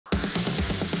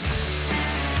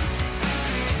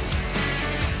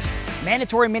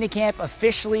Mandatory minicamp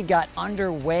officially got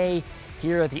underway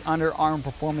here at the Under Armour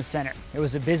Performance Center. It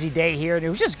was a busy day here, and it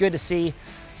was just good to see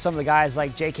some of the guys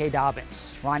like J.K.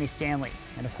 Dobbins, Ronnie Stanley,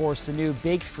 and of course the new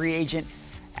big free agent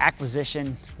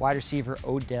acquisition, wide receiver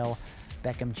Odell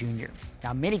Beckham Jr.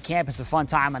 Now, minicamp is a fun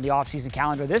time on the offseason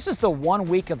calendar. This is the 1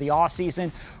 week of the offseason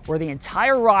where the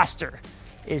entire roster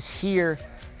is here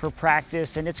for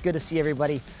practice, and it's good to see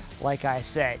everybody, like I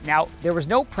said. Now, there was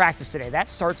no practice today. That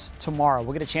starts tomorrow.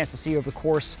 We'll get a chance to see over the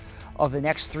course of the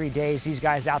next 3 days these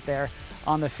guys out there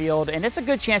on the field, and it's a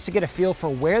good chance to get a feel for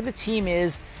where the team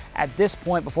is at this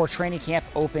point before training camp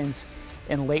opens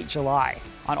in late July.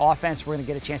 On offense, we're going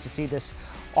to get a chance to see this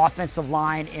offensive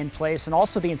line in place, and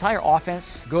also the entire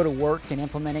offense go to work in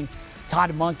implementing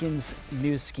Todd Monken's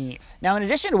new scheme. Now, in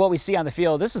addition to what we see on the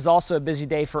field, this is also a busy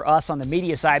day for us on the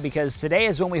media side, because today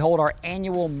is when we hold our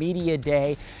annual media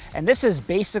day, and this is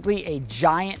basically a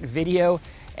giant video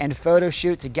and photo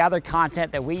shoot to gather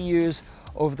content that we use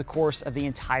over the course of the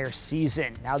entire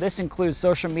season. Now, this includes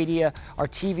social media, our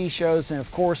TV shows, and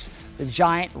of course, the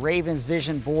giant Ravens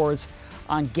vision boards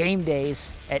on game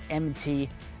days at M&T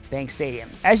Bank Stadium.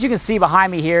 As you can see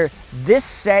behind me here, this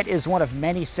set is one of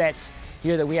many sets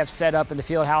here that we have set up in the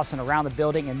field house and around the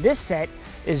building, and this set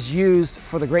is used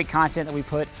for the great content that we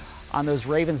put on those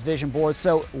Ravens vision boards.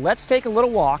 So let's take a little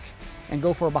walk and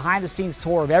go for a behind the scenes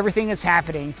tour of everything that's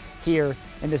happening here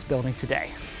in this building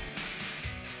today.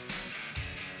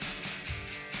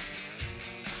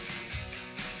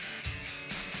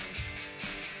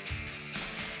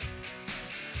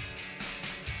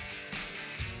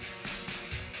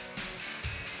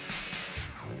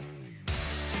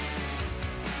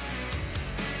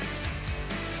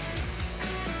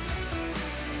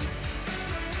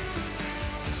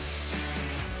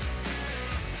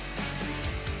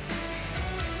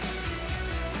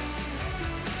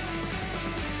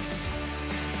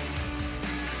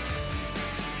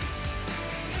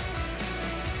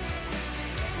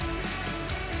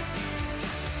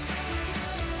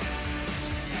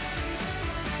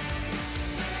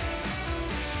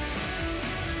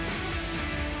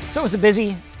 So it was a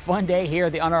busy, fun day here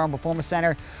at the Under Armour Performance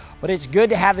Center, but it's good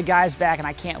to have the guys back, and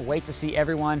I can't wait to see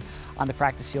everyone on the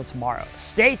practice field tomorrow.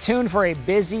 Stay tuned for a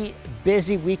busy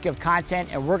week of content,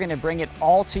 and we're gonna bring it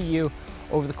all to you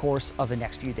over the course of the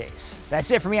next few days. That's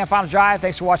it for me on Final Drive.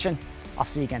 Thanks for watching. I'll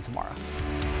see you again tomorrow.